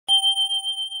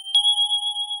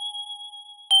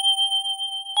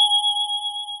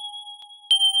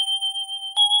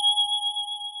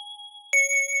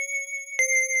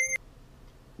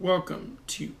Welcome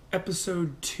to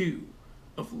episode 2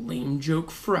 of Lame Joke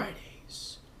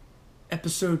Fridays.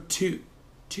 Episode 2.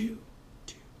 I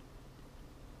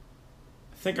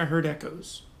think I heard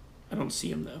echoes. I don't see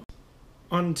them though.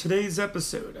 On today's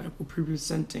episode, I will be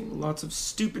presenting lots of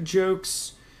stupid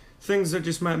jokes, things that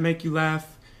just might make you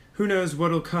laugh. Who knows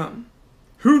what'll come?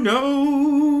 Who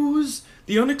knows?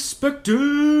 The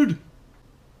unexpected!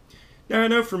 Now I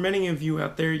know for many of you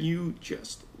out there, you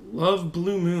just love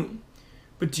Blue Moon.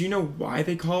 But do you know why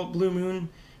they call it Blue Moon?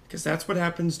 Because that's what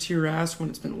happens to your ass when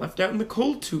it's been left out in the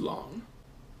cold too long.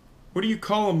 What do you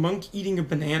call a monk eating a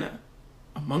banana?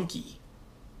 A monkey.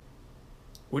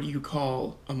 What do you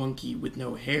call a monkey with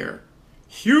no hair?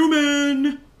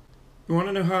 Human! You want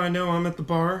to know how I know I'm at the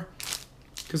bar?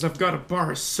 Because I've got a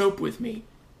bar of soap with me.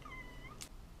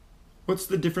 What's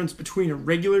the difference between a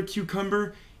regular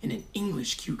cucumber and an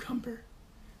English cucumber?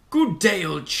 Good day,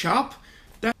 old chap.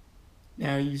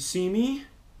 Now you see me?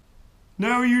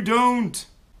 No, you don't.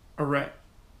 Alright,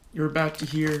 you're about to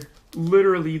hear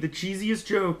literally the cheesiest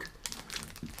joke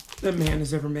that man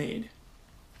has ever made.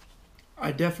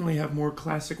 I definitely have more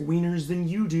classic wieners than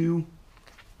you do.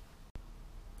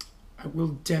 I will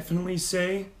definitely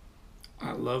say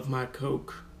I love my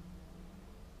Coke.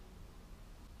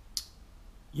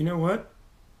 You know what?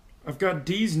 I've got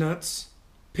D's nuts.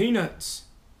 Peanuts.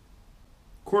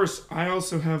 Of course, I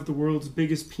also have the world's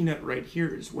biggest peanut right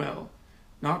here as well.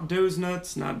 Not those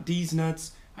nuts, not these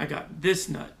nuts. I got this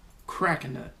nut.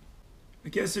 Crack-a-nut. I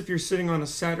guess if you're sitting on a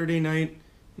Saturday night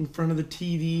in front of the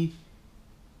TV,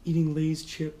 eating Lay's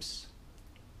chips,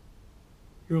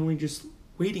 you're only just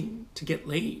waiting to get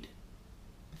laid.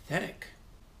 Pathetic.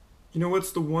 You know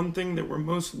what's the one thing that we're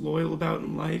most loyal about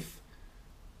in life?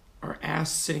 Our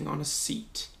ass sitting on a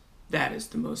seat. That is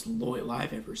the most loyal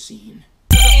I've ever seen.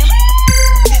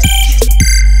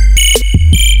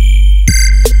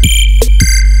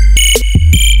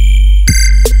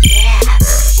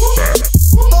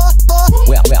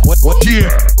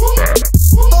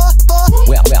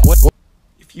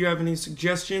 If you have any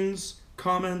suggestions,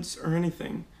 comments, or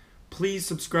anything, please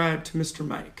subscribe to Mr.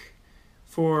 Mike.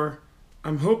 For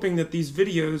I'm hoping that these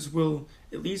videos will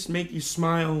at least make you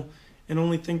smile and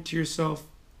only think to yourself,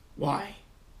 why?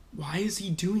 Why is he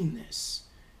doing this?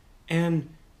 And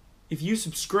if you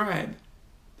subscribe,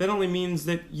 that only means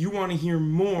that you want to hear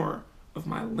more of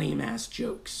my lame-ass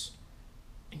jokes.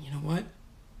 And you know what?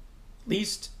 At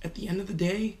least at the end of the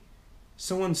day,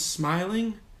 someone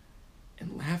smiling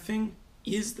and laughing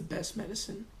is the best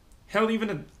medicine. Hell, even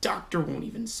a doctor won't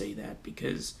even say that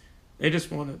because they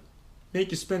just want to make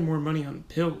you spend more money on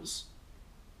pills.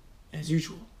 As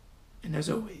usual, and as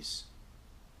always,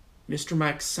 Mr.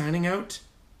 Mike signing out.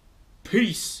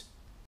 Peace.